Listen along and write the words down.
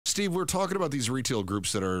Steve, we're talking about these retail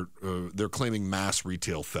groups that are they're claiming mass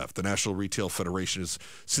retail theft. The National Retail Federation has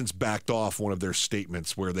since backed off one of their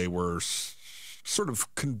statements where they were sort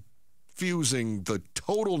of confusing the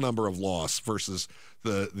total number of loss versus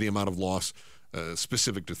the amount of loss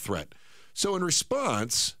specific to threat. So in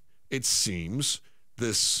response, it seems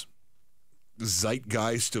this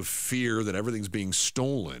zeitgeist of fear that everything's being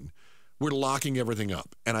stolen, we're locking everything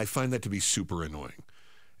up. And I find that to be super annoying.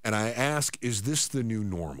 And I ask, is this the new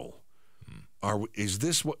normal?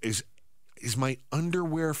 Is my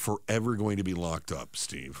underwear forever going to be locked up,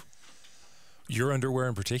 Steve? Your underwear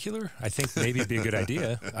in particular? I think maybe it'd be a good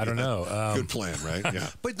idea. I don't know. Good plan, right? Yeah.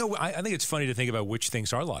 But no, I think it's funny to think about which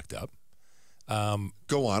things are locked up.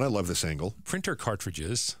 Go on. I love this angle. Printer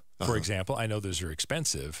cartridges, for example. I know those are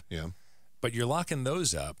expensive. Yeah. But you're locking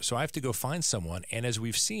those up. So I have to go find someone. And as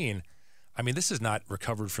we've seen, I mean, this is not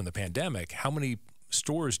recovered from the pandemic. How many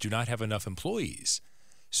stores do not have enough employees?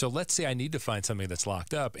 So let's say I need to find something that's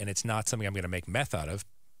locked up and it's not something I'm going to make meth out of.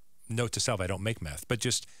 Note to self, I don't make meth. But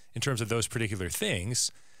just in terms of those particular things,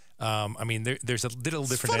 I mean, there's a little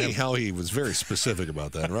different. Funny how he was very specific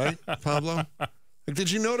about that, right, Pablo? Like, did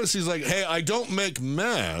you notice he's like, hey, I don't make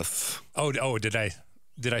meth. Oh, did I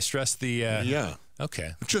stress the... Yeah.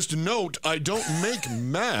 Okay. Just note, I don't make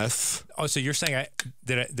meth. Oh, so you're saying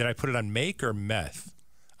did I put it on make or meth?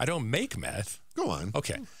 I don't make meth. Go on.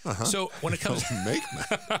 Okay. So when it comes to make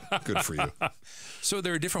meth, good for you. So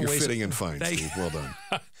there are different You're ways. Fitting and fine, Steve. Well done.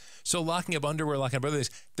 So locking up underwear, locking up other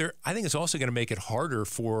things, I think it's also going to make it harder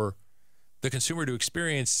for the consumer to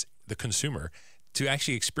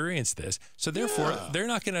actually experience this. So therefore, they're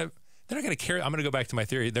not going to care. I'm going to go back to my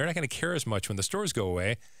theory. They're not going to care as much when the stores go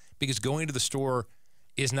away because going to the store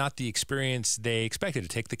is not the experience they expected. To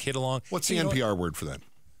take the kid along. What's the NPR word for that?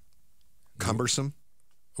 Cumbersome?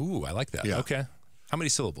 Ooh, I like that. Yeah. Okay. How many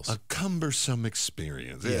syllables? A cumbersome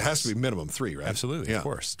experience. Yes. It has to be minimum 3, right? Absolutely, of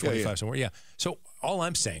course. 25 somewhere. Yeah. So all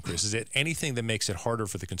I'm saying, Chris, is that anything that makes it harder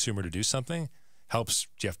for the consumer to do something helps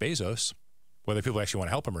Jeff Bezos, whether people actually want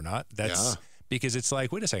to help him or not. That's because it's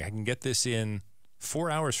like, wait a second, I can get this in 4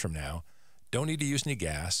 hours from now. Don't need to use any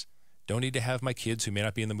gas. Don't need to have my kids who may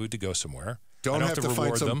not be in the mood to go somewhere. Don't have to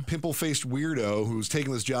find some pimple-faced weirdo who's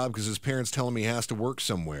taking this job because his parents tell him he has to work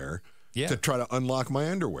somewhere to try to unlock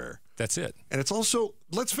my underwear. That's it. And it's also,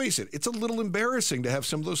 let's face it, it's a little embarrassing to have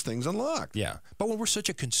some of those things unlocked. Yeah. But when we're such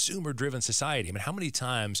a consumer-driven society, I mean, how many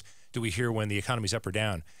times do we hear when the economy's up or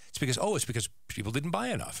down? It's because people didn't buy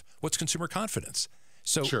enough. What's consumer confidence?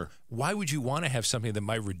 So why would you want to have something that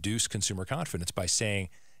might reduce consumer confidence by saying,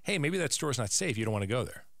 hey, maybe that store's not safe. You don't want to go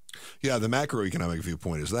there. Yeah, the macroeconomic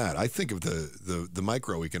viewpoint is that. I think of the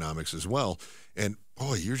microeconomics as well. And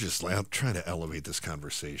boy, you're just like, I'm trying to elevate this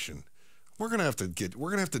conversation. We're gonna have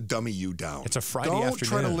to dummy you down. It's a Friday afternoon. Don't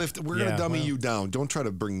try to lift. We're gonna dummy you down. Don't try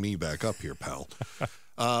to bring me back up here, pal.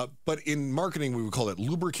 But in marketing, we would call it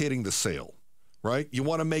lubricating the sale. Right? You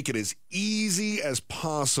want to make it as easy as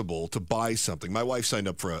possible to buy something. My wife signed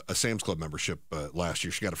up for a Sam's Club membership last year.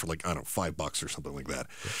 She got it for like, I don't know, $5 or something like that.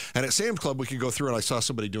 And at Sam's Club, we could go through it. I saw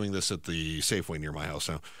somebody doing this at the Safeway near my house.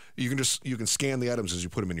 Now, you can scan the items as you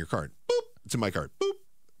put them in your cart. Boop. It's in my cart. Boop.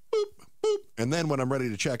 Boop. Boop. And then when I'm ready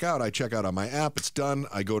to check out, I check out on my app. It's done.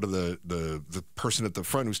 I go to the person at the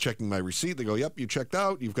front who's checking my receipt. They go, yep, you checked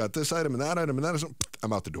out. You've got this item and that item and that item.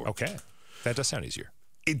 I'm out the door. Okay. That does sound easier.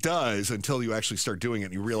 It does until you actually start doing it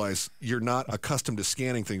and you realize you're not accustomed to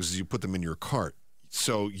scanning things as you put them in your cart.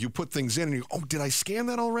 So you put things in and you, did I scan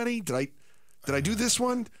that already? Did I do this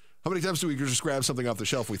one? How many times do we just grab something off the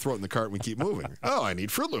shelf, we throw it in the cart and we keep moving? Oh, I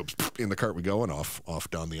need Fruit Loops. In the cart we go and off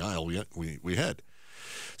down the aisle we head.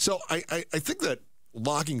 So I think that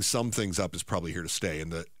locking some things up is probably here to stay.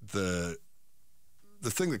 And the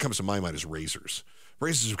thing that comes to my mind is razors.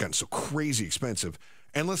 Razors have gotten so crazy expensive.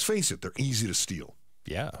 And let's face it, they're easy to steal.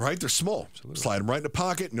 Yeah. Right? They're small. Absolutely. Slide them right in the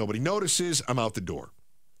pocket. Nobody notices. I'm out the door.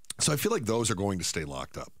 So I feel like those are going to stay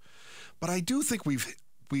locked up. But I do think we've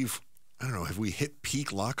I don't know, have we hit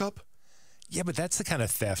peak lockup? Yeah, but that's the kind of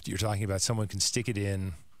theft you're talking about. Someone can stick it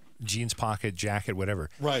in jeans pocket, jacket, whatever.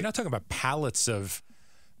 Right. You're not talking about pallets of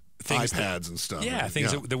things. iPads and stuff. Yeah,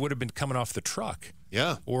 things that would have been coming off the truck.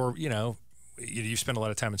 Yeah. Or, you spend a lot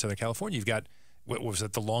of time in Southern California. You've got, what was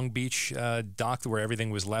it, the Long Beach dock where everything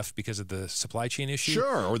was left because of the supply chain issue?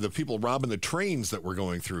 Sure, or the people robbing the trains that we're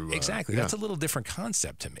going through. Exactly. That's a little different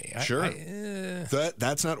concept to me. Sure.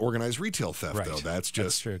 That's not organized retail theft, right. though. That's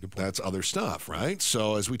just, true. Good point. That's other stuff, right?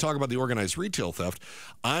 So as we talk about the organized retail theft,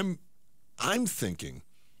 I'm thinking,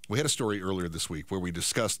 we had a story earlier this week where we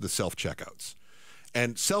discussed the self-checkouts.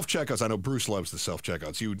 And self-checkouts, I know Bruce loves the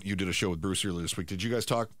self-checkouts. You did a show with Bruce earlier this week. Did you guys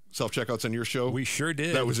talk self-checkouts on your show? We sure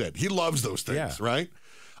did. That was it. He loves those things, right?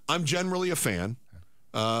 I'm generally a fan,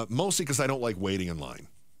 mostly because I don't like waiting in line,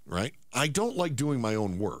 right? I don't like doing my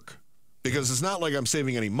own work because it's not like I'm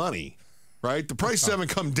saving any money, right? The prices haven't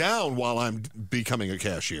come down while I'm becoming a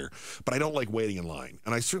cashier, but I don't like waiting in line.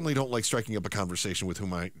 And I certainly don't like striking up a conversation with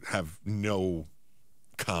whom I have no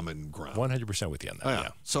common ground. 100% with you on that, yeah.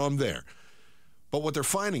 So I'm there. But what they're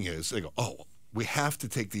finding is they go, oh, we have to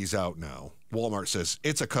take these out now. Walmart says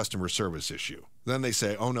it's a customer service issue. Then they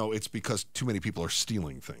say, oh, no, it's because too many people are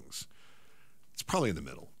stealing things. It's probably in the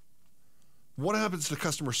middle. What happens to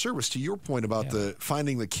customer service, to your point about the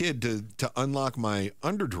finding the kid to unlock my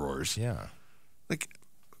underdrawers? Yeah. Like,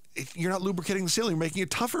 you're not lubricating the seal. You're making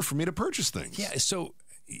it tougher for me to purchase things. Yeah, so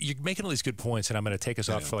you're making all these good points, and I'm going to take us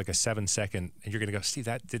off for like a 7-second, and you're going to go, Steve,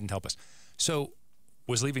 that didn't help us. So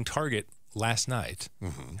was leaving Target last night,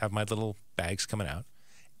 have my little bags coming out,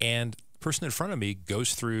 and the person in front of me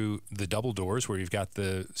goes through the double doors where you've got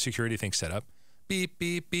the security thing set up. Beep,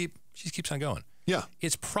 beep, beep. She just keeps on going. Yeah.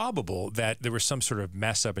 It's probable that there was some sort of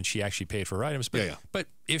mess up and she actually paid for her items. But, but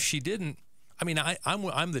if she didn't, I mean,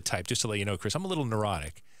 I'm the type, just to let you know, Chris, I'm a little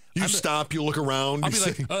neurotic. You stop, you look around. I'll be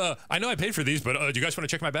like, I know I paid for these, but do you guys want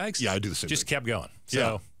to check my bags? Yeah, I do the same Just thing. kept going.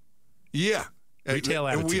 So, yeah. Retail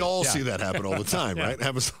attitude. And we all see that happen all the time, right?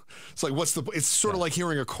 It's like, it's sort of like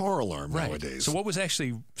hearing a car alarm nowadays. So what was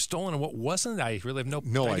actually stolen and what wasn't? I really have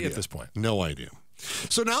no idea at this point. No idea.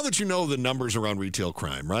 So now that you know the numbers around retail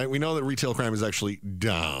crime, right? We know that retail crime is actually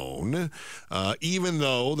down, even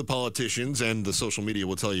though the politicians and the social media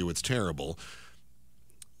will tell you it's terrible.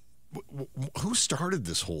 Who started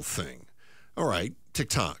this whole thing? All right,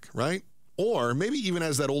 TikTok, right? Or maybe even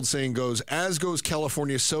as that old saying goes, as goes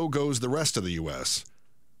California, so goes the rest of the U.S.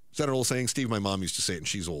 Is that an old saying? Steve, my mom used to say it, and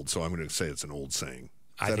she's old, so I'm going to say it's an old saying.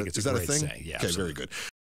 I think it's a great saying. Yeah, okay, very good.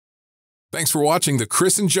 Thanks for watching The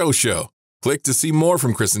Chris and Joe Show. Click to see more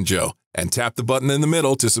from Chris and Joe, and tap the button in the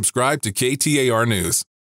middle to subscribe to KTAR News.